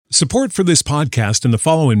Support for this podcast and the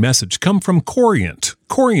following message come from Corient.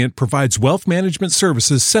 Corient provides wealth management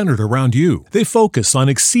services centered around you. They focus on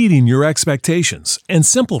exceeding your expectations and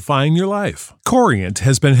simplifying your life. Corient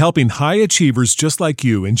has been helping high achievers just like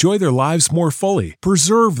you enjoy their lives more fully,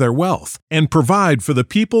 preserve their wealth, and provide for the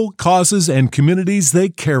people, causes, and communities they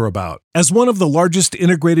care about. As one of the largest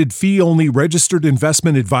integrated fee-only registered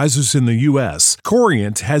investment advisors in the U.S.,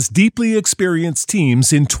 Corient has deeply experienced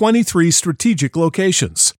teams in 23 strategic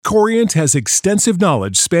locations. Corient has extensive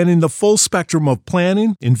knowledge spanning the full spectrum of planning,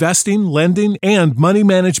 investing, lending, and money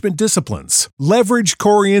management disciplines. Leverage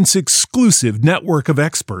Corient's exclusive network of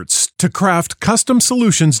experts to craft custom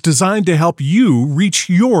solutions designed to help you reach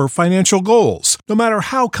your financial goals, no matter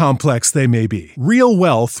how complex they may be. Real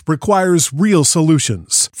wealth requires real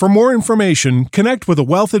solutions. For more information, connect with a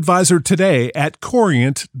wealth advisor today at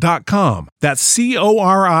Corient.com. That's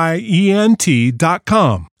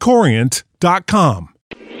Corient.com. Corient.com.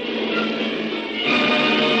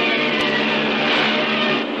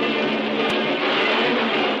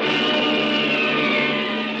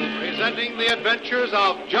 Presenting the adventures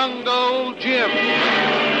of Jungle Jim.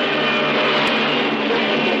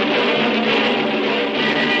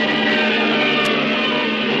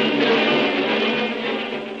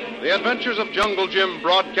 The Adventures of Jungle Jim,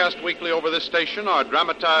 broadcast weekly over this station, are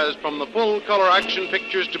dramatized from the full-color action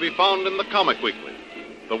pictures to be found in the Comic Weekly,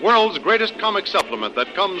 the world's greatest comic supplement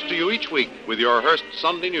that comes to you each week with your Hearst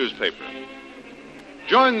Sunday newspaper.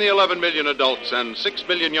 Join the 11 million adults and 6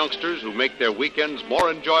 million youngsters who make their weekends more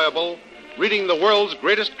enjoyable reading the world's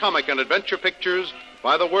greatest comic and adventure pictures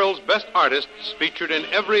by the world's best artists featured in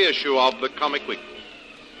every issue of the Comic Weekly.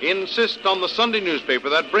 Insist on the Sunday newspaper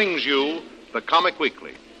that brings you the Comic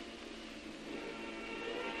Weekly.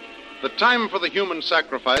 The time for the human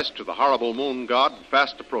sacrifice to the horrible moon god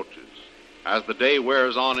fast approaches. As the day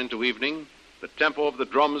wears on into evening, the tempo of the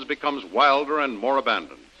drums becomes wilder and more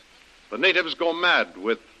abandoned. The natives go mad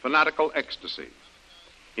with fanatical ecstasy.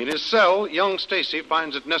 In his cell, young Stacy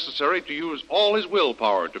finds it necessary to use all his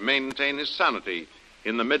willpower to maintain his sanity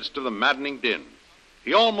in the midst of the maddening din.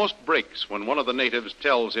 He almost breaks when one of the natives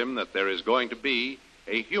tells him that there is going to be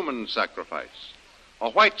a human sacrifice, a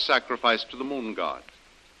white sacrifice to the moon god.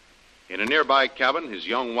 In a nearby cabin, his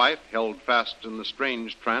young wife, held fast in the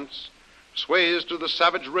strange trance, sways to the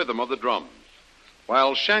savage rhythm of the drums,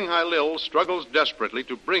 while Shanghai Lil struggles desperately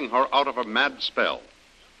to bring her out of her mad spell.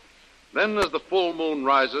 Then, as the full moon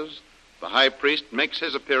rises, the high priest makes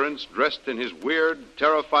his appearance dressed in his weird,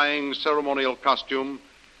 terrifying ceremonial costume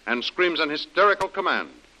and screams an hysterical command,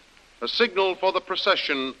 a signal for the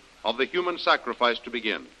procession of the human sacrifice to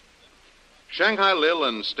begin. Shanghai Lil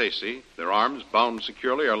and Stacy, their arms bound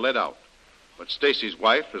securely, are led out. But Stacy's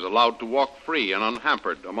wife is allowed to walk free and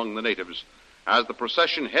unhampered among the natives as the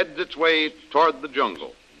procession heads its way toward the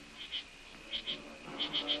jungle.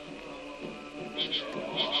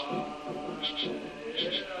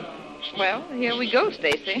 Well, here we go,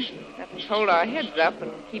 Stacy. Let's hold our heads up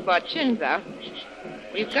and keep our chins out.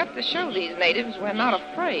 We've got to show these natives we're not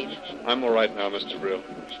afraid. I'm all right now, Mr. Brill.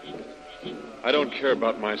 I don't care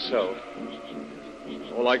about myself.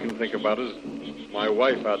 All I can think about is my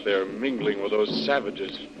wife out there mingling with those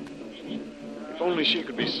savages. If only she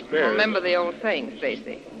could be spared. Remember the old saying,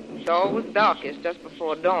 Stacy. It's always darkest just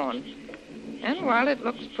before dawn. And while it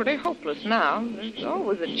looks pretty hopeless now, there's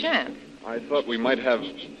always a chance. I thought we might have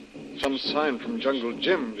some sign from Jungle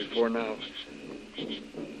Jim before now.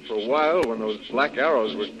 For a while, when those black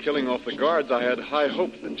arrows were killing off the guards, I had high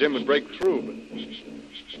hopes that Jim would break through, but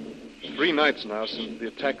 3 nights now since the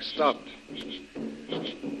attack stopped.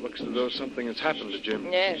 Looks as though something has happened to Jim.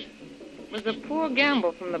 Yes. It was a poor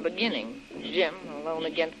gamble from the beginning. Jim, alone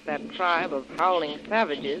against that tribe of howling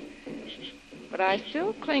savages. But I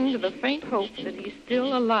still cling to the faint hope that he's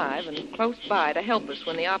still alive and close by to help us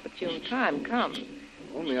when the opportune time comes. If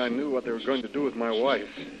only I knew what they were going to do with my wife.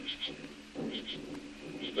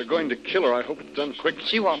 If they're going to kill her, I hope it's done quickly.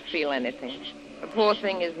 She won't feel anything. The poor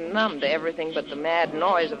thing is numb to everything but the mad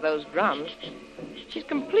noise of those drums. She's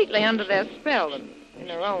completely under their spell, and in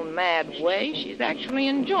her own mad way, she's actually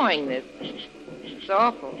enjoying this. It's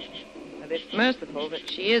awful, but it's merciful that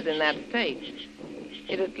she is in that state.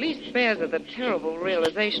 It at least spares her the terrible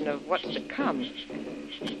realization of what's to come.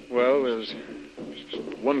 Well, there's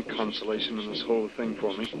one consolation in this whole thing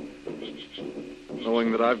for me.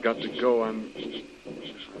 Knowing that I've got to go, I'm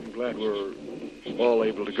glad we're all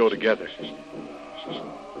able to go together.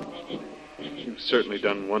 You've certainly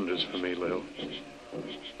done wonders for me, Lil.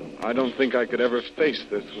 I don't think I could ever face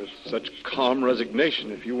this with such calm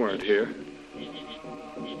resignation if you weren't here.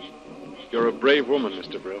 You're a brave woman,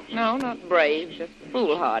 Mr. Brill. No, not brave, just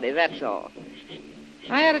foolhardy, that's all.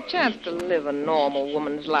 I had a chance to live a normal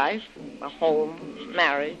woman's life. A home,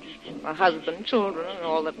 marriage, a husband, children, and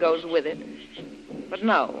all that goes with it. But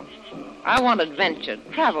no. I want adventure,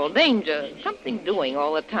 travel, danger, something doing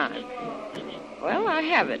all the time. Well, I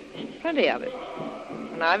have it. Plenty of it.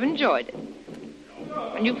 And I've enjoyed it.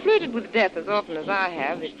 When you flirted with death as often as I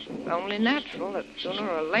have, it's only natural that sooner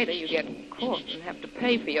or later you get caught and have to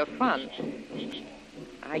pay for your fun.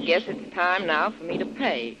 I guess it's time now for me to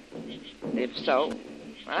pay. If so,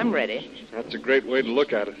 I'm ready. That's a great way to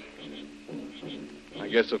look at it. I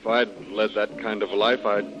guess if I'd led that kind of a life,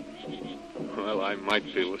 I might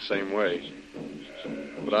feel the same way.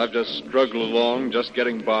 But I've just struggled along, just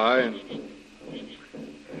getting by, and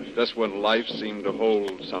just when life seemed to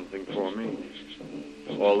hold something for me,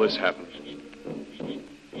 all this happened.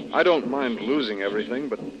 I don't mind losing everything,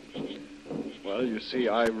 but, well, you see,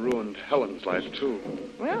 I ruined Helen's life, too.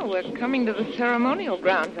 Well, we're coming to the ceremonial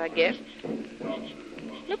grounds, I guess.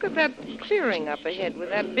 Look at that clearing up ahead with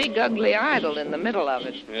that big, ugly idol in the middle of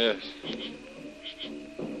it. Yes.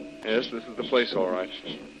 Yes, this is the place, all right.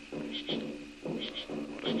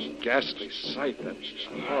 What a ghastly sight that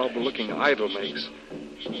horrible-looking idol makes.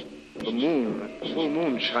 The moon, that full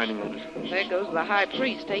moon shining on it. There goes the high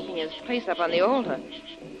priest taking his place up on the altar.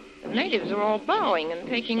 The natives are all bowing and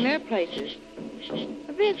taking their places.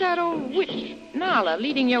 There's that old witch, Nala,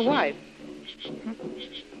 leading your wife.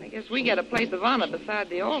 I guess we get a place of honor beside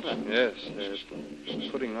the altar. Yes, they're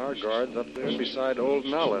putting our guards up there beside old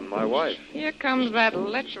Nala and my wife. Here comes that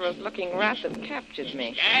lecherous-looking rat that captured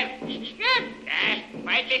me.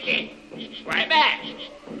 Why, listen. Why back?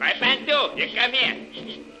 Why, Pantu, you come here.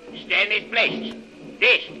 Stand this place.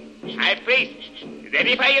 This, High Priest, is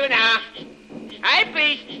ready for you now. High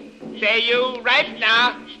Priest, say you right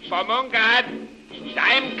now for Moon God.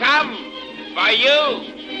 Time come for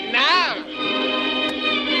you now.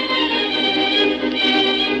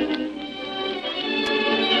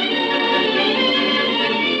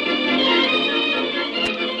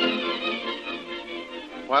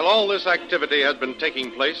 While all this activity has been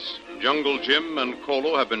taking place, Jungle Jim and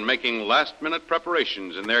Kolo have been making last-minute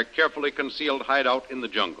preparations in their carefully concealed hideout in the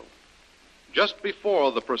jungle. Just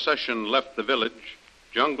before the procession left the village,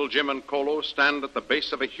 Jungle Jim and Kolo stand at the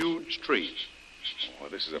base of a huge tree. Oh,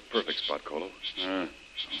 this is a perfect spot, Kolo.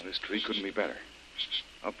 This tree couldn't be better.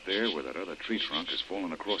 Up there where that other tree trunk is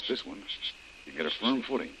falling across this one, you get a firm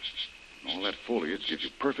footing. And all that foliage gives you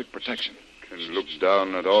perfect protection. Can look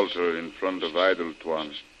down at altar in front of idol,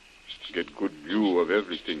 Tuan. Get good view of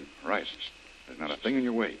everything. Right. There's not a thing in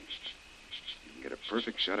your way. You can get a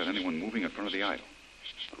perfect shot at anyone moving in front of the idol.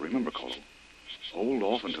 But remember, Kolo, hold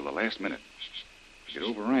off until the last minute. If you get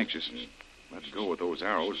over anxious and let go with those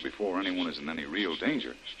arrows before anyone is in any real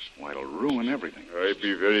danger, why, it'll ruin everything. I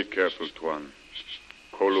be very careful, Tuan.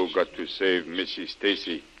 Kolo got to save Missy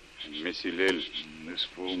Stacy and Missy Lil. This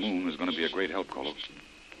full moon is going to be a great help, Kolo.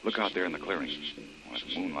 Look out there in the clearing. Why,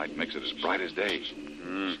 the moonlight makes it as bright as day.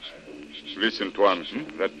 Listen, Tuan.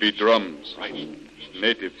 That be drums. Right.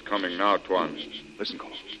 Natives coming now, Tuan. Listen,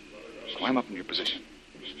 Kolo. Climb up in your position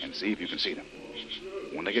and see if you can see them.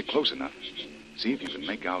 When they get close enough, see if you can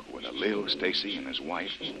make out where the Lil, Stacy, and his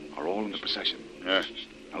wife are all in the procession. Yeah.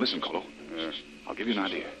 Now listen, Kolo. I'll give you an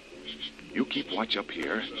idea. You keep watch up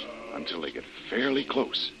here until they get fairly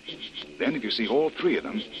close. Then if you see all three of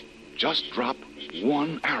them, just drop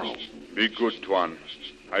one arrow. Be good, Tuan.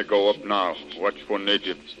 I go up now. Watch for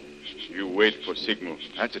natives. You wait for signal.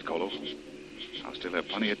 That's it, Kolo. I'll still have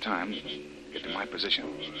plenty of time to get to my position.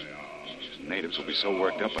 These natives will be so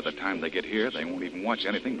worked up by the time they get here, they won't even watch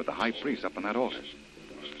anything but the high priest up on that altar.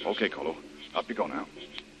 Okay, Kolo. Up you go now.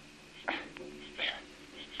 There.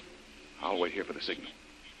 I'll wait here for the signal.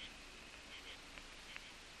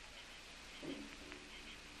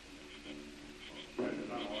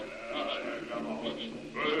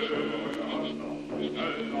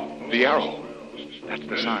 The arrow. That's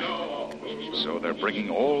the sign. So they're bringing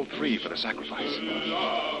all three for the sacrifice.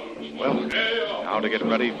 Well, now to get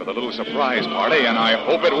ready for the little surprise party, and I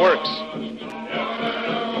hope it works.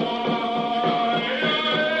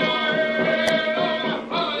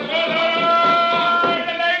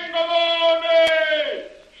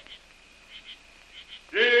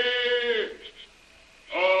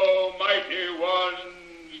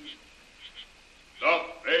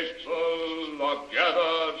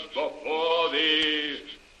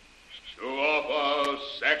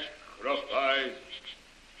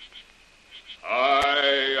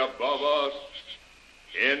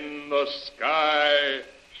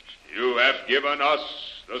 Given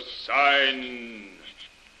us the sign,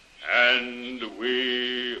 and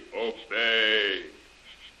we obey.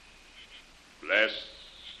 Bless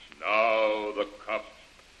now the cup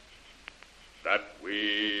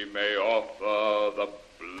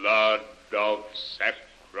without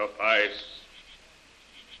sacrifice.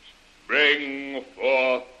 Bring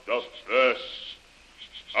forth the first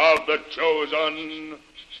of the chosen,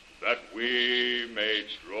 that we may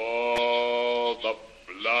draw the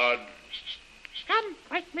blood. Come,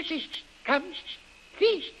 White Missy, come.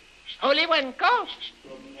 See, Holy One, go.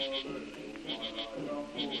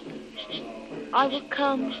 I will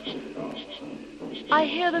come. I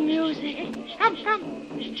hear the music. Come, come.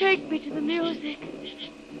 Take me to the music.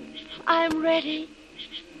 I am ready.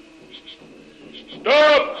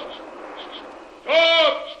 Stop!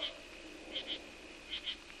 Stop!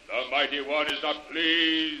 The Mighty One is not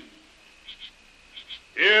pleased.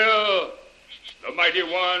 Here, the Mighty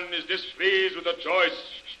One is displeased with the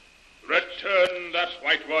choice. Return that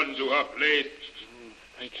White One to her place.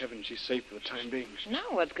 Thank heaven she's safe for the time being.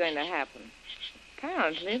 Now what's going to happen?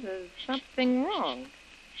 Apparently there's something wrong.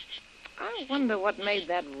 I wonder what made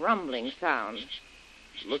that rumbling sound.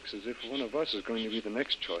 It looks as if one of us is going to be the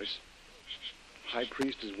next choice. High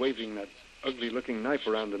Priest is waving that ugly-looking knife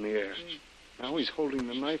around in the air. Now he's holding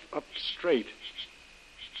the knife up straight.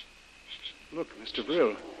 Look, Mr.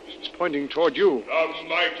 Brill. It's pointing toward you. The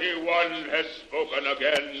Mighty One has spoken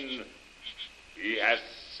again. He has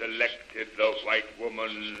selected the White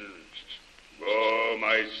Woman. Go,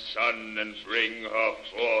 my son, and bring her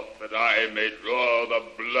forth that I may draw the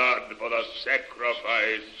blood for the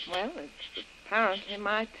sacrifice. Well, it's apparently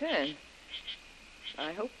my turn.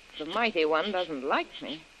 I hope the Mighty One doesn't like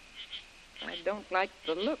me. I don't like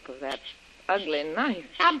the look of that ugly knife.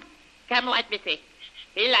 Come, White Missy.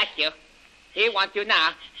 He likes you. He wants you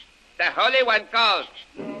now. The Holy One calls.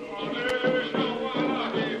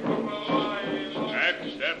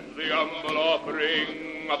 Accept the humble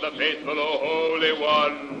offering of the faithful Holy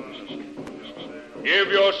One.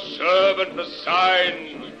 Give your servant the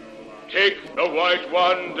sign. Take the White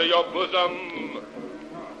One to your bosom.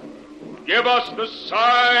 Give us the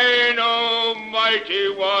sign, O Mighty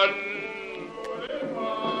One.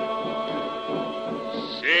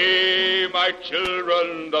 See, my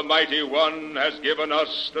children, the Mighty One has given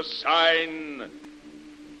us the sign.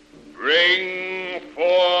 Bring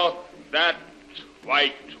forth that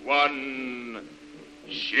White One.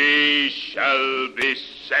 She shall be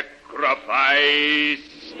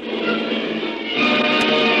sacrificed.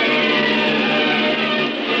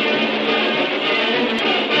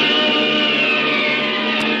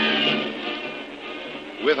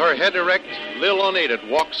 With her head erect, Lil unaided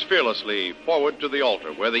walks fearlessly forward to the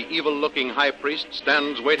altar, where the evil-looking high priest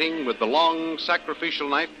stands waiting with the long sacrificial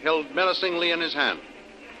knife held menacingly in his hand.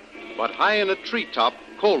 But high in a treetop,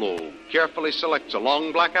 Kolu carefully selects a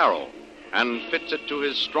long black arrow and fits it to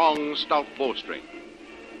his strong, stout bowstring.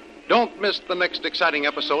 Don't miss the next exciting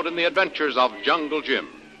episode in the adventures of Jungle Jim.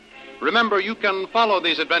 Remember, you can follow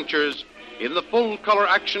these adventures in the full-color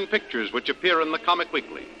action pictures which appear in the Comic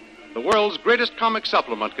Weekly, the world's greatest comic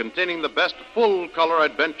supplement containing the best full-color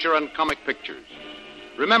adventure and comic pictures.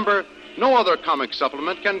 Remember, no other comic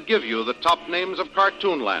supplement can give you the top names of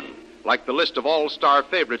Cartoonland, like the list of all-star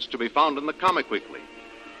favorites to be found in the Comic Weekly.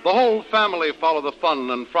 The whole family follow the fun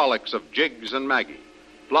and frolics of Jiggs and Maggie,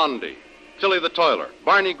 Blondie, Tilly the Toiler,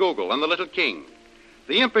 Barney Google, and the Little King,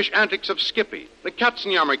 the impish antics of Skippy, the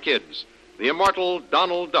Katzenjammer Kids, the immortal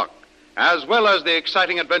Donald Duck, as well as the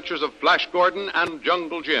exciting adventures of Flash Gordon and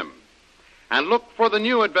Jungle Jim. And look for the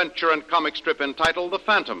new adventure and comic strip entitled The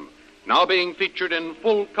Phantom, now being featured in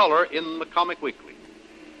full color in the Comic Weekly.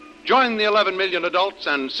 Join the 11 million adults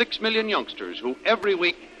and 6 million youngsters who every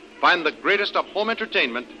week find the greatest of home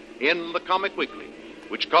entertainment in the Comic Weekly,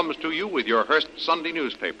 which comes to you with your Hearst Sunday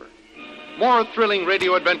newspaper. More thrilling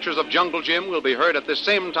radio adventures of Jungle Jim will be heard at the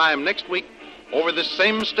same time next week over this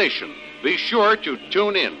same station. Be sure to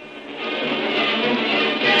tune in.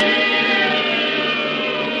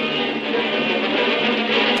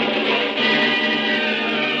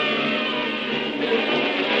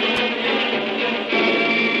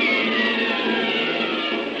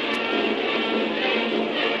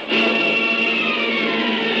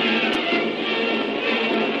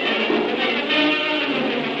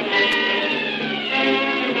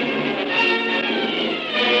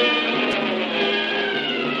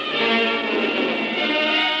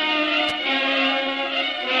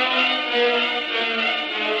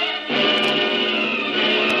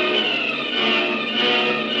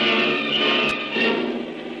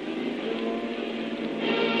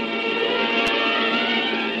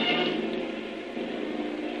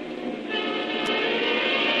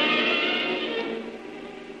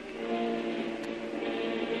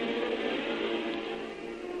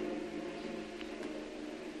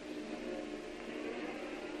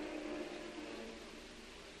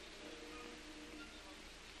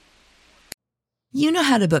 You know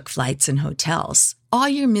how to book flights and hotels. All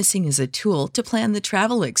you're missing is a tool to plan the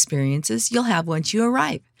travel experiences you'll have once you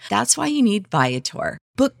arrive. That's why you need Viator.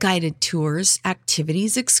 Book guided tours,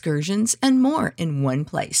 activities, excursions, and more in one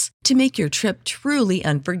place to make your trip truly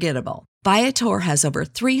unforgettable. Viator has over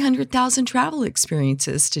 300,000 travel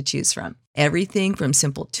experiences to choose from. Everything from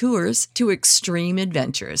simple tours to extreme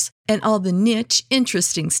adventures and all the niche,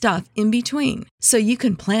 interesting stuff in between. So you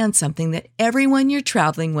can plan something that everyone you're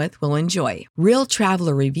traveling with will enjoy. Real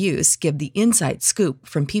traveler reviews give the inside scoop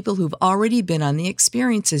from people who've already been on the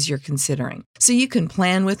experiences you're considering. So you can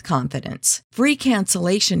plan with confidence. Free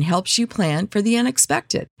cancellation helps you plan for the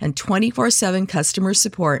unexpected. And 24/7 customer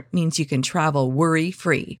support means you can travel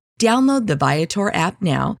worry-free. Download the Viator app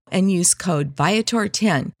now and use code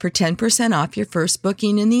Viator10 for 10% off your first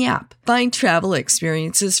booking in the app. Find travel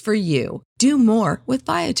experiences for you. Do more with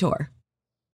Viator.